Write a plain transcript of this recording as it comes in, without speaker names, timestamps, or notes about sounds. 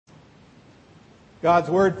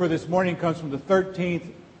God's Word for this morning comes from the 13th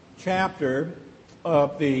chapter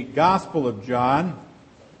of the Gospel of John.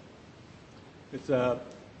 It's a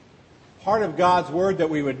part of God's Word that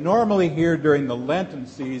we would normally hear during the Lenten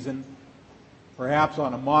season, perhaps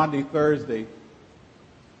on a Maundy Thursday.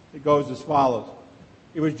 It goes as follows.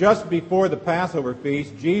 It was just before the Passover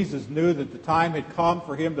feast. Jesus knew that the time had come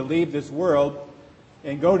for him to leave this world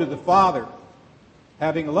and go to the Father.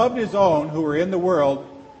 Having loved his own who were in the world,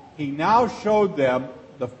 he now showed them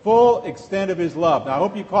the full extent of his love. Now, I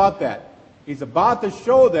hope you caught that. He's about to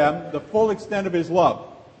show them the full extent of his love.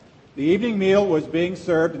 The evening meal was being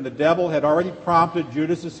served, and the devil had already prompted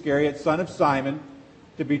Judas Iscariot, son of Simon,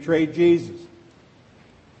 to betray Jesus.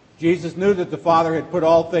 Jesus knew that the Father had put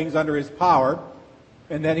all things under his power,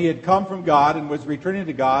 and that he had come from God and was returning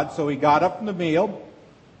to God, so he got up from the meal,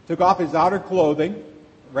 took off his outer clothing,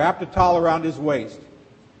 wrapped a towel around his waist.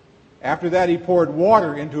 After that, he poured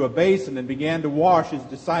water into a basin and began to wash his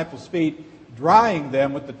disciples' feet, drying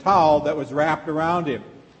them with the towel that was wrapped around him.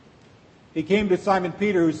 He came to Simon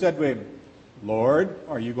Peter, who said to him, "Lord,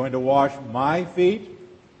 are you going to wash my feet?"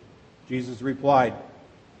 Jesus replied,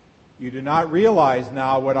 "You do not realize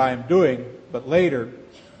now what I am doing, but later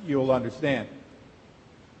you will understand."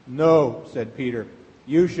 "No," said Peter,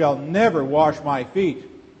 "you shall never wash my feet."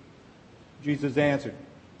 Jesus answered,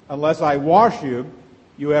 "Unless I wash you,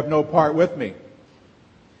 you have no part with me."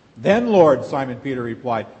 "Then, Lord," Simon Peter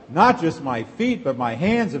replied, "not just my feet, but my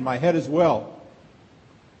hands and my head as well."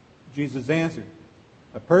 Jesus answered,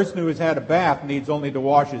 "A person who has had a bath needs only to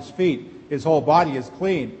wash his feet. His whole body is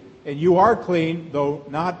clean, and you are clean, though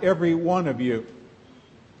not every one of you."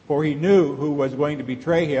 For he knew who was going to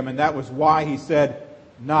betray him, and that was why he said,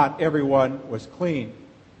 "Not everyone was clean."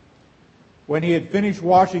 When he had finished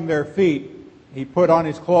washing their feet, he put on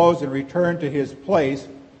his clothes and returned to his place.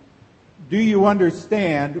 "Do you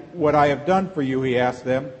understand what I have done for you?" he asked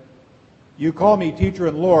them. "You call me teacher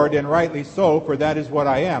and Lord, and rightly so, for that is what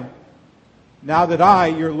I am. Now that I,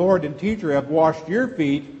 your Lord and teacher, have washed your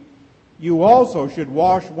feet, you also should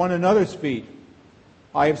wash one another's feet.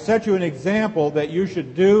 I have set you an example that you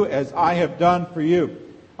should do as I have done for you.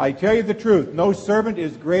 I tell you the truth, no servant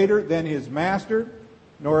is greater than his master,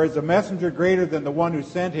 nor is a messenger greater than the one who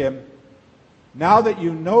sent him. Now that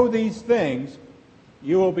you know these things,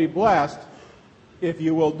 you will be blessed if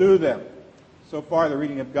you will do them." So far, the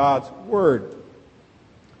reading of God's Word.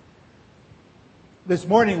 This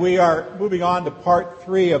morning, we are moving on to part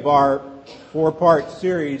 3 of our 4-part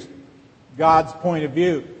series, God's Point of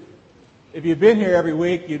View. If you've been here every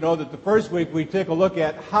week, you know that the first week we take a look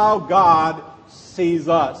at how God sees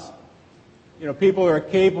us. You know, people who are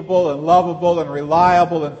capable and lovable and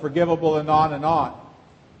reliable and forgivable and on and on.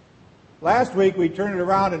 Last week we turned it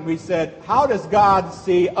around and we said, how does God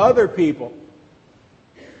see other people?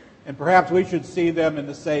 And perhaps we should see them in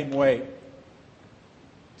the same way.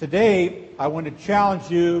 Today, I want to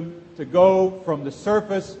challenge you to go from the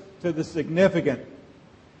surface to the significant,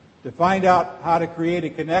 to find out how to create a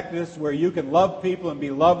connectedness where you can love people and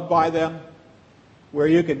be loved by them, where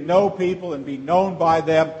you can know people and be known by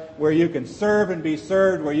them, where you can serve and be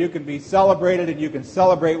served, where you can be celebrated and you can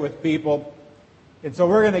celebrate with people. And so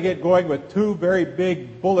we're going to get going with 2 very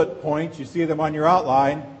big bullet points. You see them on your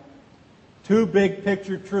outline. 2 big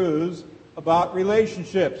picture truths about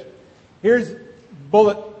relationships. Here's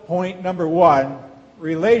bullet point number 1.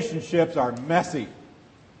 Relationships are messy.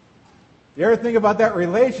 You ever think about that?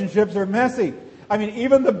 Relationships are messy. I mean,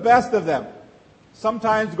 even the best of them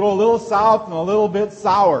sometimes go a little south and a little bit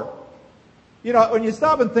sour. You know, when you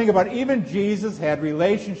stop and think about it, even Jesus had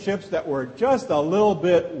relationships that were just a little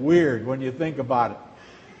bit weird when you think about it.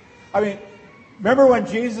 I mean, remember when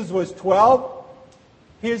Jesus was 12?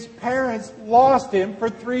 His parents lost him for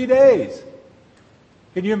 3 days.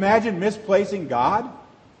 Can you imagine misplacing God?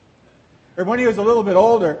 Or when he was a little bit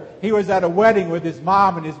older, he was at a wedding with his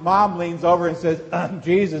mom, and his mom leans over and says,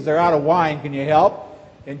 "Jesus, they're out of wine. Can you help?"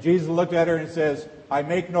 And Jesus looked at her and says, "I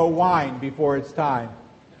make no wine before it's time."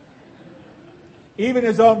 Even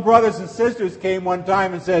his own brothers and sisters came one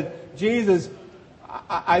time and said, "Jesus,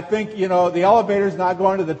 I think, you know, the elevator's not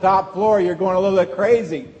going to the top floor. You're going a little bit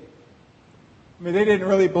crazy." I mean, they didn't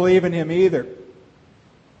really believe in him either.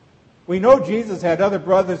 We know Jesus had other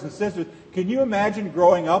brothers and sisters. Can you imagine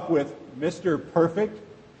growing up with Mr. Perfect?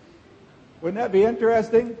 Wouldn't that be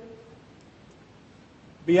interesting?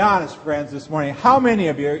 Be honest, friends, this morning. How many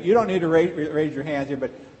of you don't need to raise your hands here,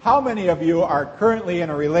 but how many of you are currently in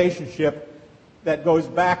a relationship that goes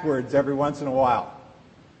backwards every once in a while?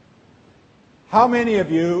 How many of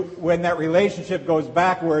you, when that relationship goes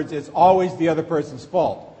backwards, it's always the other person's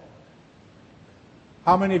fault?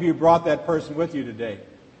 How many of you brought that person with you today?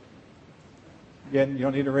 Again, you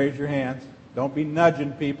don't need to raise your hands. Don't be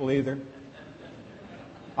nudging people either.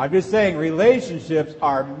 I'm just saying relationships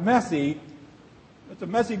are messy. It's a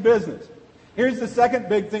messy business. Here's the second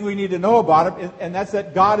big thing we need to know about it, and that's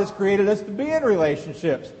that God has created us to be in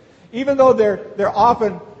relationships. Even though they're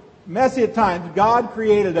often messy at times, God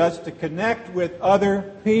created us to connect with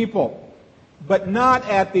other people, but not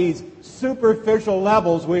at these superficial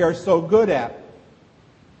levels we are so good at.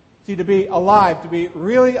 See, to be alive, to be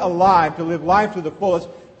really alive, to live life to the fullest,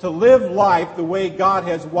 to live life the way God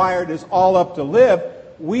has wired us all up to live,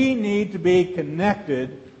 we need to be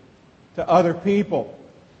connected to other people.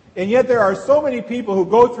 And yet there are so many people who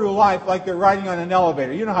go through life like they're riding on an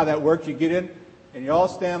elevator. You know how that works. You get in and you all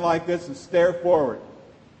stand like this and stare forward.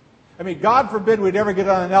 I mean, God forbid we'd ever get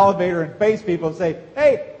on an elevator and face people and say,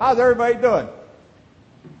 "Hey, how's everybody doing?"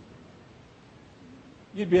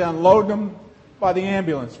 You'd be unloading them by the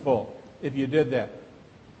ambulance full if you did that.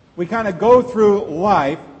 We kind of go through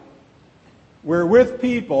life. We're with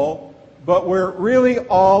people, but we're really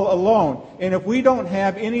all alone. And if we don't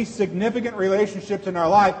have any significant relationships in our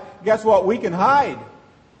life, guess what? We can hide.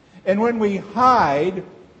 And when we hide,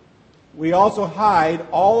 we also hide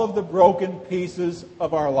all of the broken pieces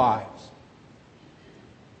of our lives.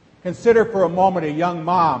 Consider for a moment a young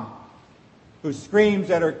mom who screams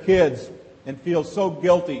at her kids and feels so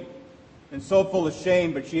guilty and so full of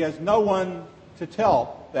shame, but she has no one to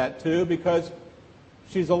tell that to because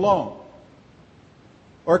she's alone.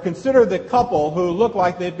 Or consider the couple who look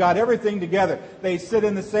like they've got everything together. They sit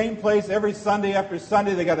in the same place every Sunday after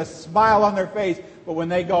Sunday. They got a smile on their face, but when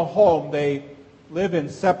they go home, they live in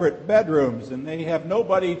separate bedrooms and they have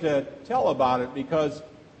nobody to tell about it because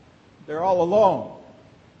they're all alone.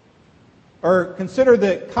 Or consider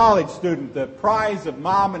the college student, the prize of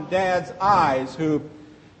mom and dad's eyes, who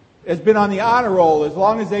has been on the honor roll as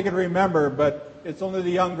long as they can remember, but it's only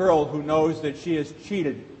the young girl who knows that she has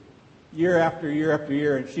cheated year after year after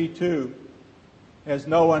year, and she too has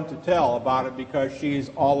no one to tell about it because she's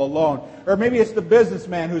all alone. Or maybe it's the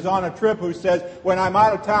businessman who's on a trip who says, when I'm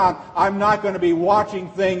out of town, I'm not going to be watching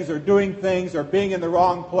things or doing things or being in the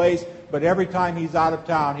wrong place, but every time he's out of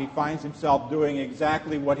town, he finds himself doing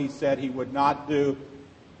exactly what he said he would not do,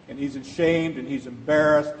 and he's ashamed and he's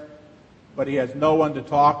embarrassed, but he has no one to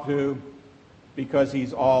talk to because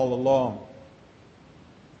he's all alone.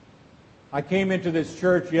 I came into this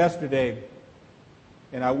church yesterday,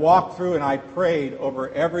 and I walked through and I prayed over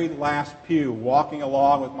every last pew, walking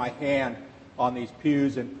along with my hand on these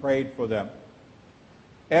pews and prayed for them.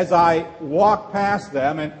 As I walked past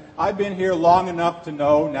them, and I've been here long enough to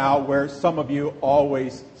know now where some of you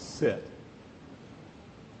always sit.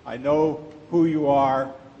 I know who you are,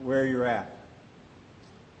 where you're at.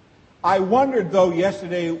 I wondered, though,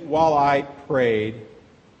 yesterday while I prayed,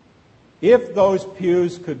 if those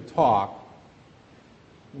pews could talk,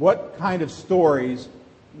 what kind of stories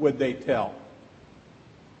would they tell?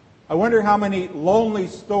 I wonder how many lonely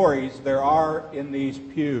stories there are in these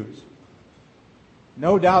pews.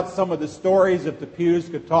 No doubt some of the stories, if the pews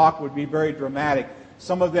could talk, would be very dramatic.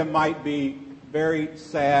 Some of them might be very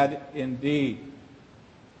sad indeed.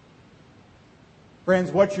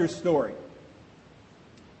 Friends, what's your story?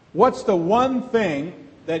 What's the one thing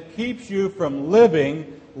that keeps you from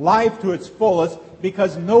living life to its fullest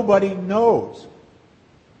because nobody knows?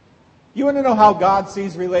 You want to know how God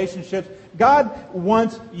sees relationships? God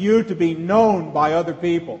wants you to be known by other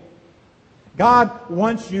people. God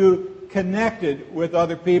wants you connected with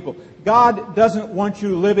other people. God doesn't want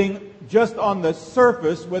you living just on the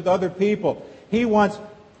surface with other people. He wants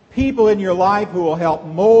people in your life who will help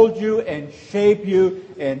mold you and shape you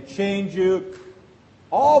and change you,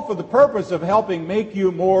 all for the purpose of helping make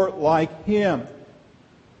you more like Him.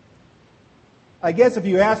 I guess if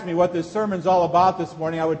you asked me what this sermon's all about this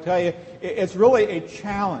morning, I would tell you it's really a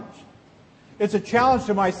challenge. It's a challenge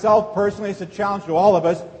to myself personally. It's a challenge to all of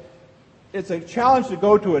us. It's a challenge to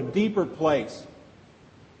go to a deeper place.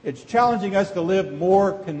 It's challenging us to live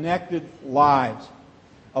more connected lives.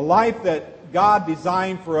 A life that God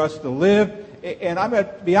designed for us to live. And I'm going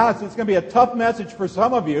to be honest, it's going to be a tough message for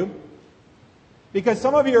some of you, because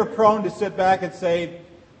some of you are prone to sit back and say,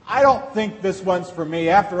 I don't think this one's for me.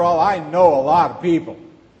 After all, I know a lot of people.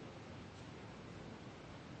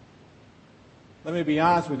 Let me be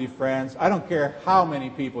honest with you, friends. I don't care how many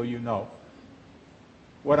people you know.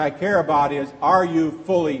 What I care about is, are you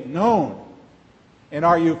fully known? And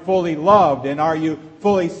are you fully loved? And are you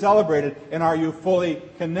fully celebrated? And are you fully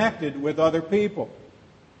connected with other people?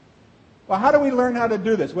 Well, how do we learn how to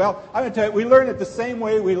do this? Well, I'm going to tell you, we learn it the same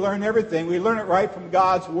way we learn everything. We learn it right from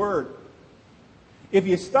God's Word. If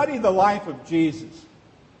you study the life of Jesus,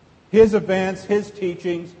 His events, His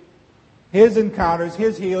teachings, His encounters,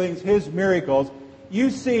 His healings, His miracles, you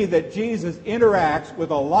see that Jesus interacts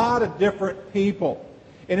with a lot of different people.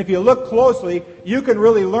 And if you look closely, you can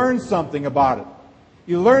really learn something about it.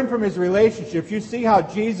 You learn from His relationships. You see how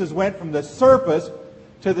Jesus went from the surface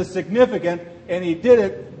to the significant, and He did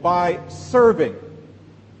it by serving.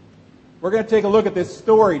 We're going to take a look at this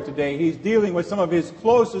story today. He's dealing with some of His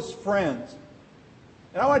closest friends.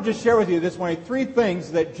 And I want to just share with you this morning 3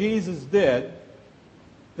 things that Jesus did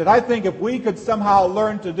that I think if we could somehow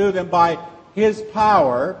learn to do them by His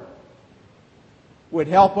power, would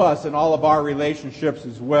help us in all of our relationships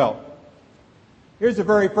as well. Here's the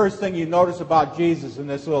very first thing you notice about Jesus in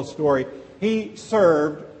this little story. He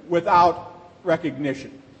served without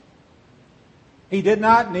recognition. He did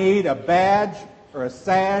not need a badge or a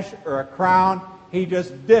sash or a crown. He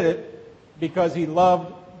just did it because He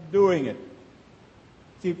loved doing it.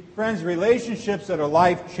 See, friends, relationships that are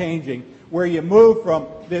life-changing, where you move from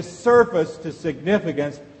this surface to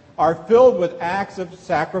significance, are filled with acts of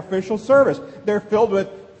sacrificial service. They're filled with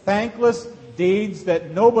thankless deeds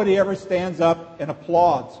that nobody ever stands up and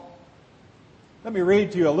applauds. Let me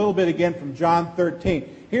read to you a little bit again from John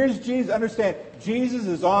 13. Here's Jesus. Understand, Jesus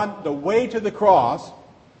is on the way to the cross.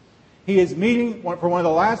 He is meeting for one of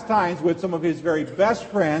the last times with some of His very best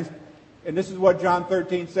friends. And this is what John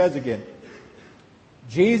 13 says again.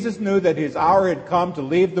 Jesus knew that His hour had come to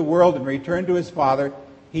leave the world and return to His Father.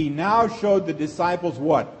 He now showed the disciples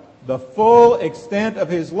what? The full extent of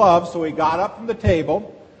His love. So He got up from the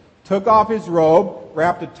table, took off His robe,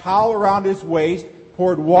 wrapped a towel around His waist,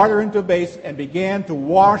 poured water into a basin, and began to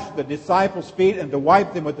wash the disciples' feet and to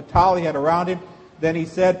wipe them with the towel He had around Him. Then He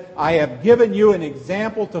said, I have given you an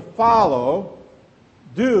example to follow.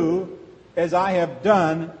 Do as I have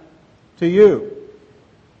done to you.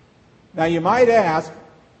 Now you might ask,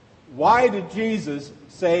 why did Jesus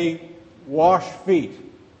say, wash feet?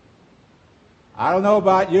 I don't know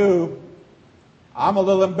about you. I'm a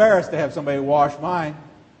little embarrassed to have somebody wash mine.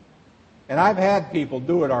 And I've had people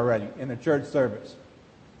do it already in a church service.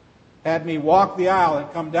 Had me walk the aisle and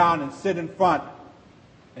come down and sit in front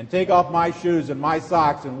and take off my shoes and my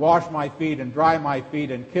socks and wash my feet and dry my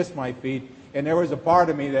feet and kiss my feet. And there was a part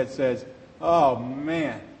of me that says, oh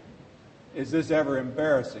man, is this ever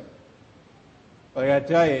embarrassing? But I got to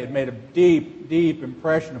tell you, it made a deep, deep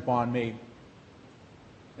impression upon me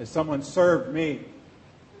as someone served me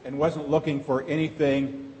and wasn't looking for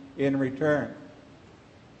anything in return.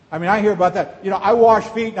 I mean, I hear about that. You know, I wash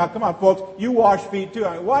feet. Now, come on, folks, you wash feet too.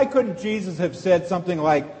 I mean, why couldn't Jesus have said something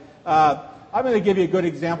like, I'm going to give you a good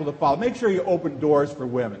example to follow. Make sure you open doors for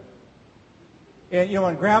women. And, you know,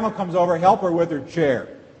 when grandma comes over, help her with her chair.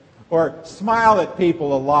 Or smile at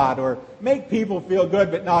people a lot. Or make people feel good.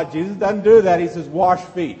 But no, Jesus doesn't do that. He says, wash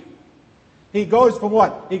feet. He goes from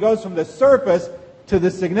what? He goes from the surface to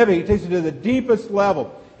the significant. He takes you to the deepest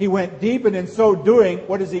level. He went deep, and in so doing,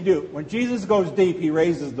 what does He do? When Jesus goes deep, He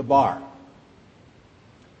raises the bar.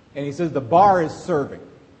 And He says the bar is serving.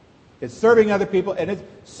 It's serving other people, and it's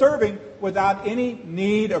serving without any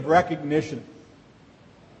need of recognition.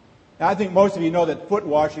 Now, I think most of you know that foot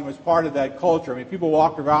washing was part of that culture. I mean, people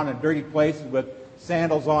walked around in dirty places with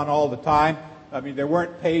sandals on all the time. I mean, there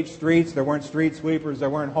weren't paved streets, there weren't street sweepers, there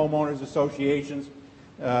weren't homeowners associations.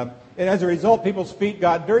 And as a result, people's feet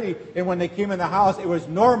got dirty. And when they came in the house, it was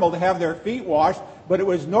normal to have their feet washed. But it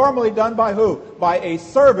was normally done by who? By a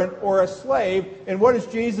servant or a slave. And what does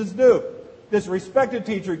Jesus do? This respected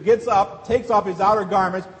teacher gets up, takes off his outer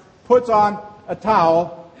garments, puts on a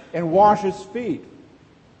towel, and washes feet.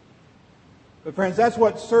 But friends, that's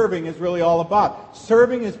what serving is really all about.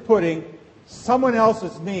 Serving is putting someone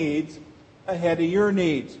else's needs ahead of your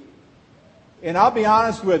needs. And I'll be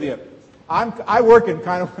honest with you. I work in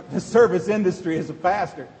kind of the service industry as a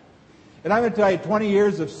pastor. And I'm going to tell you, 20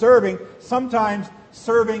 years of serving, sometimes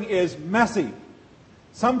serving is messy.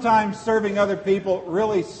 Sometimes serving other people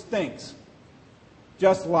really stinks.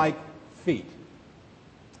 Just like feet.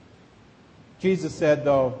 Jesus said,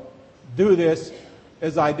 though, do this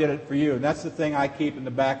as I did it for you. And that's the thing I keep in the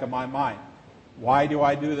back of my mind. Why do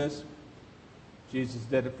I do this? Jesus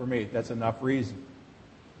did it for me. That's enough reason.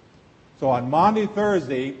 So on Maundy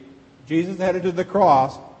Thursday, Jesus headed to the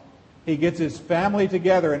cross. He gets His family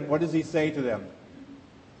together, and what does He say to them?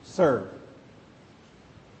 Serve.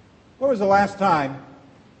 When was the last time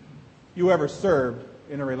you ever served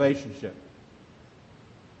in a relationship?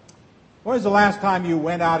 When was the last time you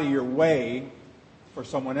went out of your way for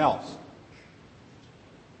someone else?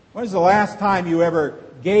 When was the last time you ever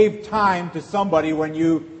gave time to somebody when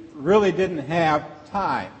you really didn't have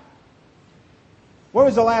time? When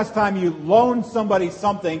was the last time you loaned somebody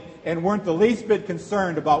something and weren't the least bit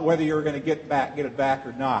concerned about whether you were going to get it back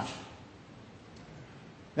or not?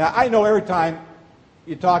 Now, I know every time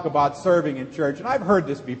you talk about serving in church, and I've heard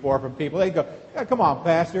this before from people, they go, yeah, come on,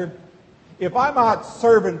 Pastor, if I'm out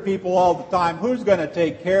serving people all the time, who's going to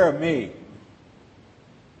take care of me?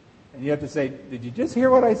 And you have to say, did you just hear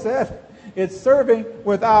what I said? It's serving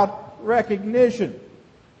without recognition.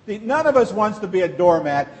 See, none of us wants to be a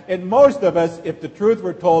doormat, and most of us, if the truth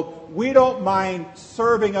were told, we don't mind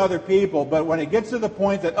serving other people, but when it gets to the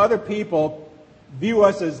point that other people view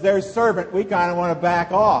us as their servant, we kind of want to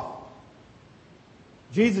back off.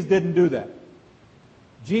 Jesus didn't do that.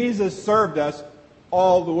 Jesus served us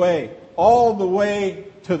all the way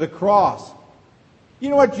to the cross. You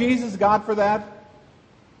know what Jesus got for that?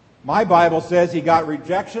 My Bible says he got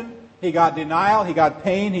rejection, he got denial, he got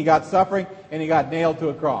pain, he got suffering, and he got nailed to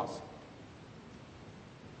a cross.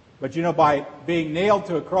 But you know, by being nailed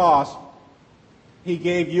to a cross, he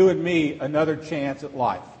gave you and me another chance at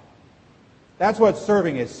life. That's what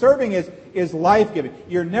serving is. Serving is life-giving.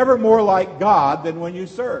 You're never more like God than when you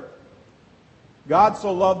serve. God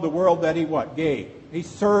so loved the world that he what? Gave. He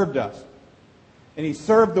served us. And he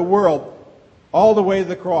served the world all the way to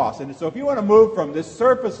the cross. And so if you want to move from this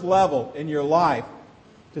surface level in your life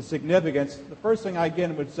to significance, the first thing I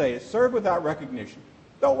again would say is serve without recognition.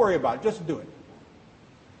 Don't worry about it. Just do it.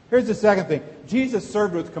 Here's the second thing. Jesus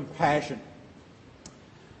served with compassion.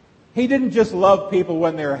 He didn't just love people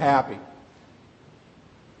when they were happy.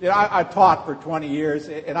 You know, I taught for 20 years,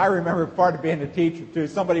 and I remember part of being a teacher, too.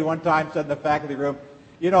 Somebody one time said in the faculty room,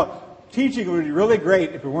 you know, teaching would be really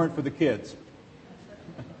great if it weren't for the kids.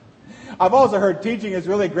 I've also heard teaching is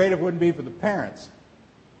really great if it wouldn't be for the parents.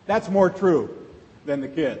 That's more true than the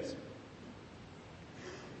kids.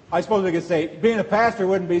 I suppose we could say being a pastor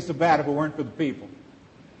wouldn't be so bad if it weren't for the people.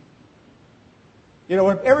 You know,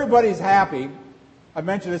 when everybody's happy, I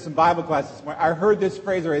mentioned this in Bible class this morning. I heard this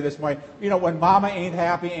phrase already this morning. You know, when mama ain't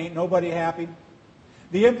happy, ain't nobody happy.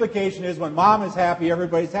 The implication is when mom is happy,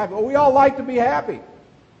 everybody's happy. Well, we all like to be happy.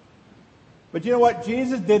 But you know what?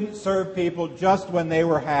 Jesus didn't serve people just when they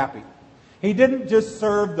were happy. He didn't just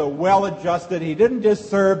serve the well-adjusted. He didn't just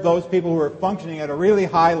serve those people who were functioning at a really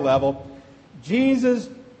high level. Jesus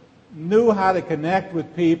knew how to connect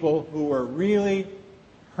with people who were really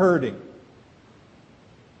hurting.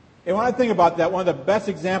 And when I think about that, one of the best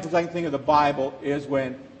examples I can think of the Bible is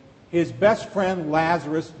when his best friend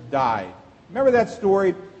Lazarus died. Remember that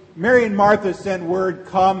story? Mary and Martha send word,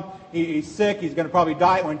 come, he's sick, he's going to probably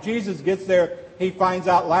die. When Jesus gets there, he finds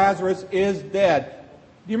out Lazarus is dead.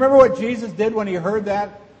 Do you remember what Jesus did when he heard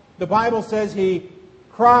that? The Bible says he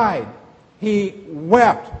cried, he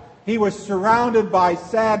wept, he was surrounded by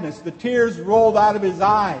sadness. The tears rolled out of his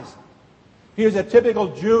eyes. He was a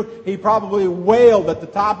typical Jew. He probably wailed at the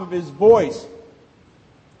top of his voice.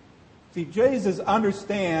 See, Jesus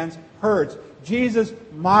understands hurts. Jesus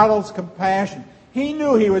models compassion. He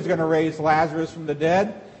knew he was going to raise Lazarus from the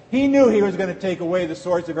dead. He knew he was going to take away the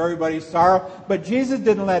source of everybody's sorrow. But Jesus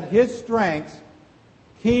didn't let his strengths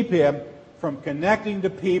keep him from connecting to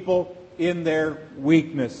people in their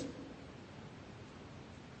weakness.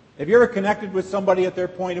 Have you ever connected with somebody at their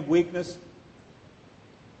point of weakness?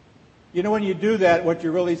 You know, when you do that, what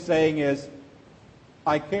you're really saying is,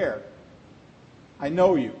 I care. I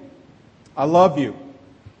know you. I love you.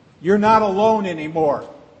 You're not alone anymore.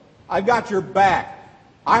 I've got your back.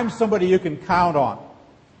 I'm somebody you can count on.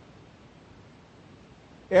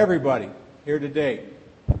 Everybody here today,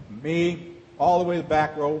 me, all the way to the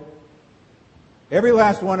back row, every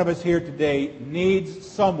last one of us here today needs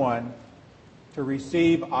someone to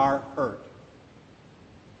receive our hurt.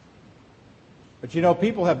 But you know,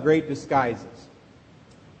 people have great disguises.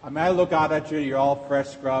 I mean, I look out at you, you're all fresh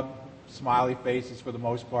scrubbed, smiley faces for the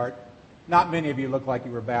most part. Not many of you look like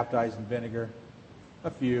you were baptized in vinegar. A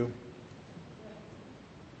few.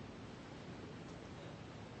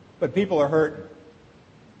 But people are hurting.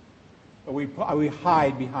 But we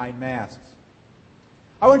hide behind masks.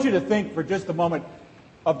 I want you to think for just a moment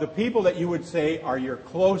of the people that you would say are your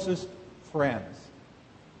closest friends.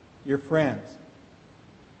 Your friends.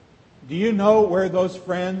 Do you know where those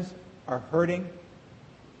friends are hurting?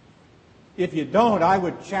 If you don't, I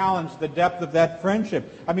would challenge the depth of that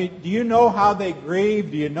friendship. I mean, do you know how they grieve?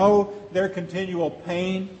 Do you know their continual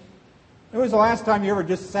pain? When was the last time you ever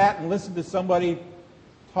just sat and listened to somebody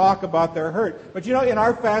talk about their hurt? But you know, in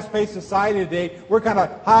our fast-paced society today, we're kind of,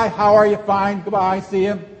 hi, how are you? Fine, goodbye, see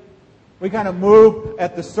you. We kind of move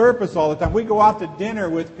at the surface all the time. We go out to dinner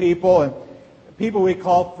with people, and people we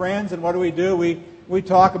call friends, and what do? We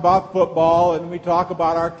talk about football, and we talk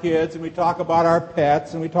about our kids, and we talk about our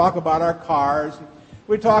pets, and we talk about our cars. And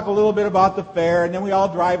we talk a little bit about the fair, and then we all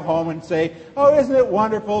drive home and say, oh, isn't it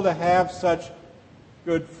wonderful to have such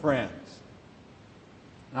good friends?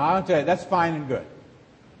 Now, I'll tell you, that's fine and good.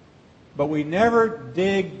 But we never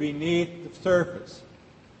dig beneath the surface.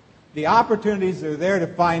 The opportunities are there to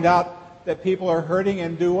find out that people are hurting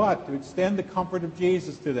and do what? To extend the comfort of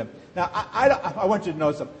Jesus to them. Now, I want you to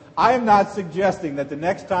know something. I am not suggesting that the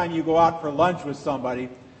next time you go out for lunch with somebody,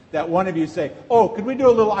 that one of you say, oh, could we do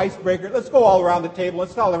a little icebreaker? Let's go all around the table.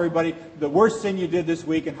 Let's tell everybody the worst sin you did this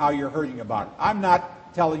week and how you're hurting about it. I'm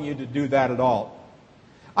not telling you to do that at all.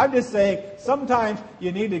 I'm just saying sometimes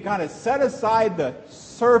you need to kind of set aside the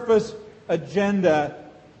surface agenda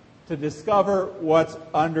to discover what's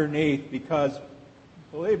underneath, because,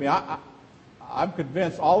 believe me, I'm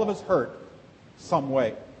convinced all of us hurt some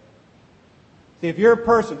way. See, if you're a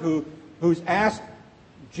person who's asked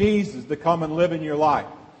Jesus to come and live in your life,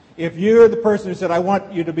 if you're the person who said, I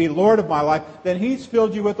want you to be Lord of my life, then He's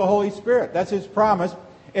filled you with the Holy Spirit. That's His promise.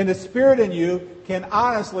 And the Spirit in you can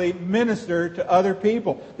honestly minister to other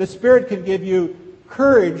people. The Spirit can give you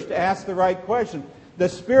courage to ask the right question. The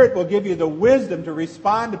Spirit will give you the wisdom to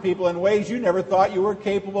respond to people in ways you never thought you were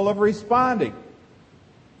capable of responding.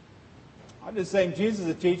 I'm just saying, Jesus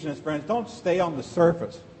is teaching us, friends, don't stay on the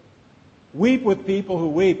surface. Weep with people who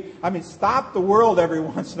weep. I mean, stop the world every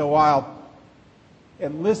once in a while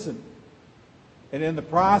and listen. And in the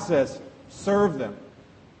process, serve them.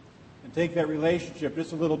 And take that relationship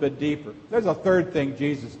just a little bit deeper. There's a third thing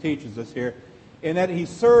Jesus teaches us here, in that He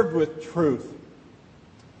served with truth.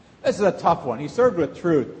 This is a tough one. He served with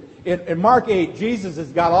truth. In Mark 8, Jesus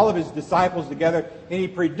has got all of His disciples together, and He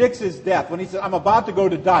predicts His death. When He said, I'm about to go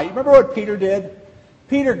to die. You remember what Peter did?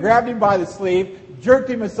 Peter grabbed Him by the sleeve, jerked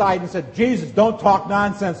Him aside, and said, Jesus, don't talk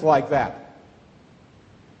nonsense like that.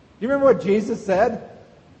 Do you remember what Jesus said?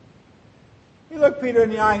 He looked Peter in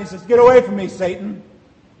the eye and He says, get away from me, Satan.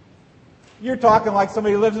 You're talking like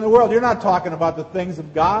somebody who lives in the world. You're not talking about the things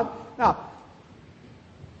of God. Now,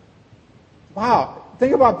 wow,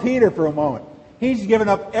 think about Peter for a moment. He's given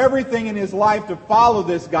up everything in his life to follow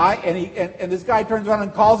this guy, and this guy turns around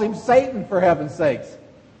and calls him Satan, for heaven's sakes.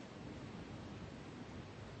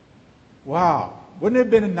 Wow. Wouldn't it have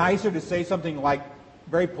been nicer to say something like,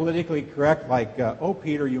 very politically correct, like, oh,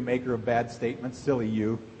 Peter, you maker of bad statements, silly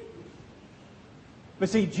you. But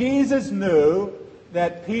see, Jesus knew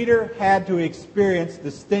that Peter had to experience the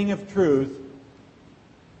sting of truth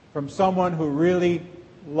from someone who really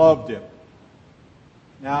loved him.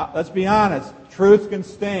 Now, let's be honest. Truth can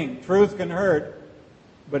sting. Truth can hurt.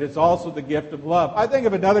 But it's also the gift of love. I think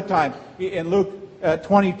of another time in Luke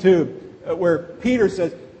 22 where Peter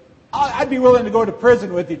says, I'd be willing to go to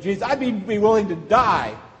prison with you, Jesus. I'd be willing to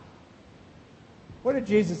die. What did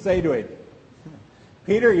Jesus say to him?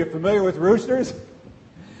 Peter, are you familiar with roosters?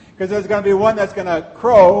 Because there's going to be one that's going to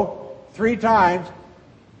crow 3 times,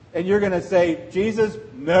 and you're going to say, Jesus,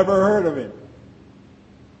 never heard of him.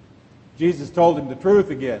 Jesus told him the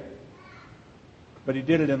truth again, but He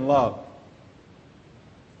did it in love.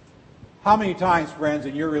 How many times, friends,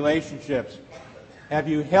 in your relationships have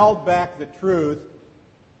you held back the truth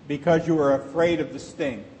because you were afraid of the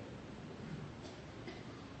sting?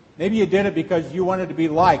 Maybe you did it because you wanted to be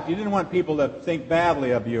liked. You didn't want people to think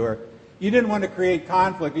badly of you, or you didn't want to create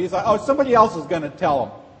conflict. You thought, oh, somebody else is going to tell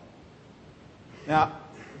them. Now,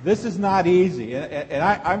 this is not easy,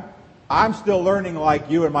 and I'm still learning,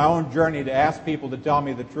 like you, in my own journey, to ask people to tell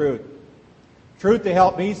me the truth. Truth to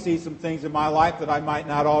help me see some things in my life that I might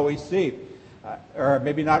not always see, or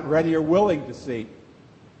maybe not ready or willing to see.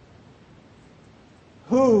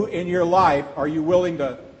 Who in your life are you willing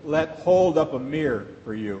to let hold up a mirror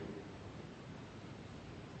for you?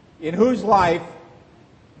 In whose life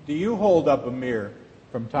do you hold up a mirror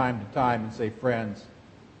from time to time and say, friends?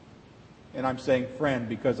 And I'm saying friend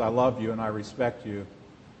because I love you and I respect you.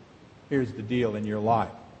 Here's the deal in your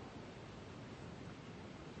life.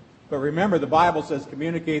 But remember, the Bible says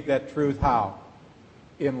communicate that truth how?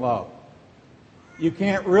 In love. You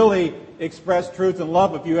can't really express truth and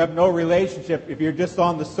love if you have no relationship, if you're just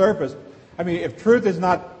on the surface. I mean, if truth is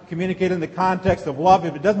not communicated in the context of love,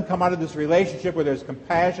 if it doesn't come out of this relationship where there's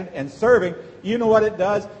compassion and serving, you know what it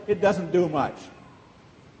does? It doesn't do much.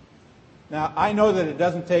 Now, I know that it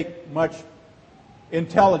doesn't take much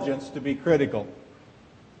intelligence to be critical.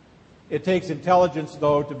 It takes intelligence,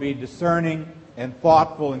 though, to be discerning and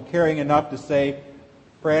thoughtful and caring enough to say,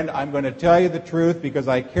 friend, I'm going to tell you the truth because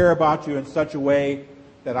I care about you in such a way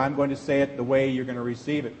that I'm going to say it the way you're going to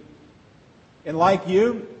receive it. And like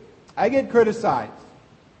you, I get criticized.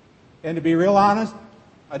 And to be real honest,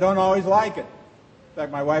 I don't always like it. In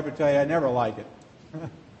fact, my wife would tell you I never like it.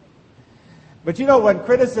 But you know, when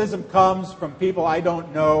criticism comes from people I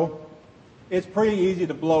don't know, it's pretty easy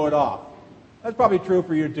to blow it off. That's probably true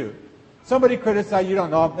for you too. Somebody criticizes you,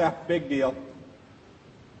 don't know, big deal.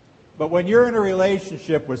 But when you're in a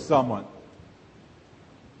relationship with someone,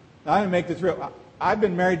 now, I'm going to make this real. I've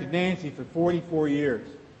been married to Nancy for 44 years.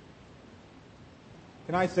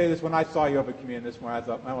 Can I say this? When I saw you up at communion this morning, I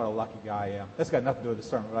thought, man, what a lucky guy I am. That's got nothing to do with the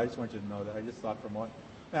sermon, but I just want you to know that. I just thought for a moment,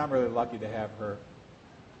 man, I'm really lucky to have her.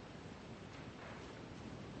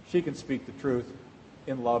 She can speak the truth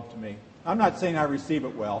in love to me. I'm not saying I receive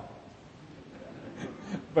it well,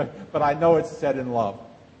 but I know it's said in love.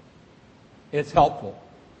 It's helpful.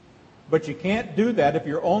 But you can't do that if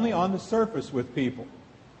you're only on the surface with people.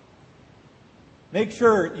 Make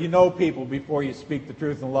sure you know people before you speak the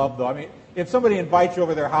truth in love, though. I mean, if somebody invites you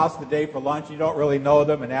over their house today for lunch, you don't really know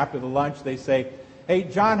them, and after the lunch they say, hey,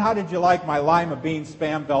 John, how did you like my lima bean,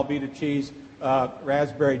 spam, Velveeta cheese,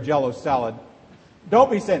 raspberry jello salad?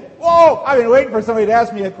 Don't be saying, whoa, I've been waiting for somebody to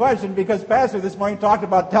ask me a question because Pastor this morning talked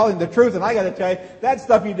about telling the truth, and I got to tell you, that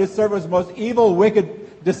stuff you just served was the most evil,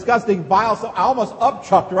 wicked, disgusting, vile stuff. I almost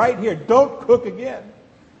upchucked right here. Don't cook again.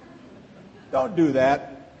 Don't do that.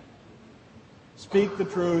 Speak the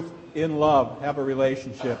truth in love. Have a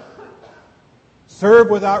relationship. Serve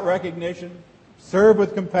without recognition. Serve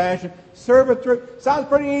with compassion. Serve with truth. Sounds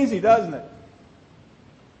pretty easy, doesn't it?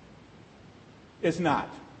 It's not.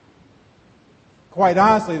 Quite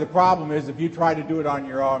honestly, the problem is if you try to do it on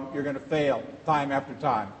your own, you're going to fail time after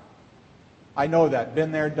time. I know that.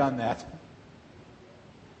 Been there, done that.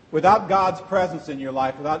 Without God's presence in your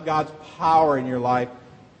life, without God's power in your life,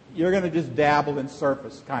 you're going to just dabble in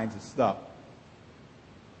surface kinds of stuff.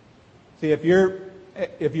 See, if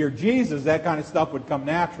you're Jesus, that kind of stuff would come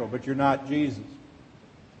natural, but you're not Jesus.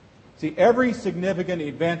 See, every significant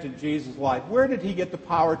event in Jesus' life, where did he get the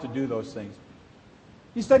power to do those things?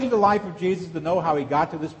 You study the life of Jesus to know how he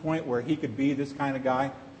got to this point where he could be this kind of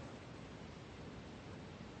guy?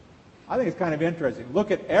 I think it's kind of interesting.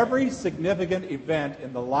 Look at every significant event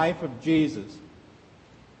in the life of Jesus,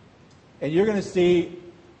 and you're going to see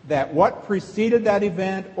that what preceded that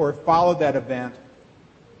event or followed that event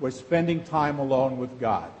was spending time alone with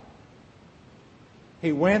God.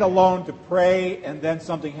 He went alone to pray, and then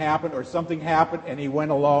something happened, or something happened, and he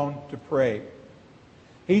went alone to pray.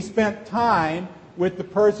 He spent time with the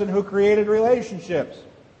person who created relationships.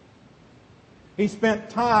 He spent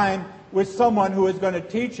time with someone who was going to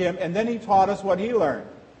teach him, and then he taught us what he learned.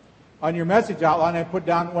 On your message outline, I put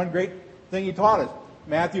down one great thing he taught us.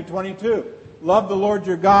 Matthew 22. Love the Lord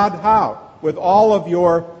your God, how? With all of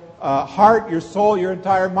your heart, your soul, your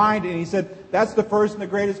entire mind. And he said, that's the first and the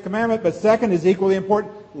greatest commandment, but second is equally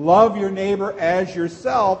important. Love your neighbor as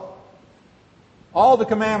yourself. All the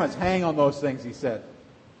commandments hang on those things, he said.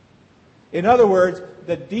 In other words,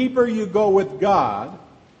 the deeper you go with God,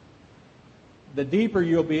 the deeper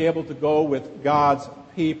you'll be able to go with God's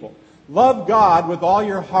people. Love God with all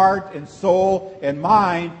your heart and soul and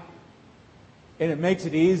mind, and it makes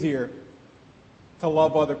it easier to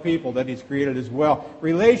love other people that he's created as well.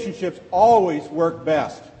 Relationships always work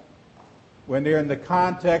best when they're in the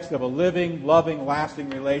context of a living, loving, lasting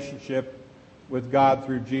relationship with God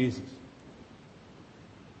through Jesus.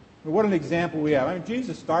 What an example we have. I mean,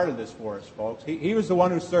 Jesus started this for us, folks. He was the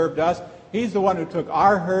one who served us. He's the one who took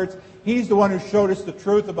our hurts. He's the one who showed us the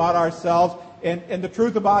truth about ourselves and the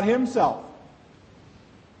truth about himself.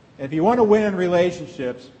 And if you want to win in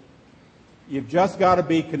relationships, you've just got to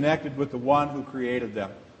be connected with the one who created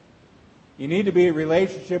them. You need to be in a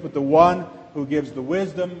relationship with the one who gives the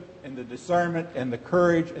wisdom and the discernment and the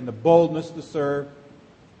courage and the boldness to serve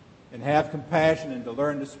and have compassion and to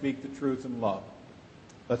learn to speak the truth in love.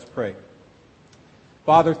 Let's pray.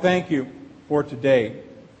 Father, thank you for today,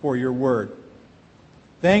 for your word.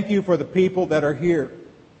 Thank you for the people that are here.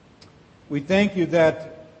 We thank you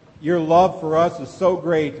that your love for us is so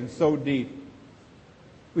great and so deep.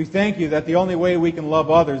 We thank you that the only way we can love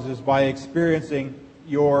others is by experiencing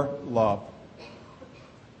your love.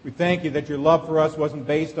 We thank you that your love for us wasn't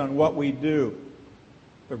based on what we do,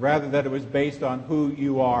 but rather that it was based on who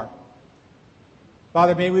you are.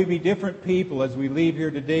 Father, may we be different people as we leave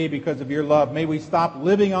here today because of your love. May we stop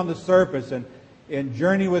living on the surface and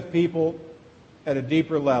journey with people at a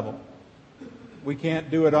deeper level. We can't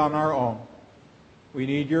do it on our own. We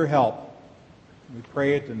need your help. We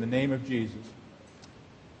pray it in the name of Jesus.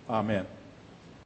 Amen.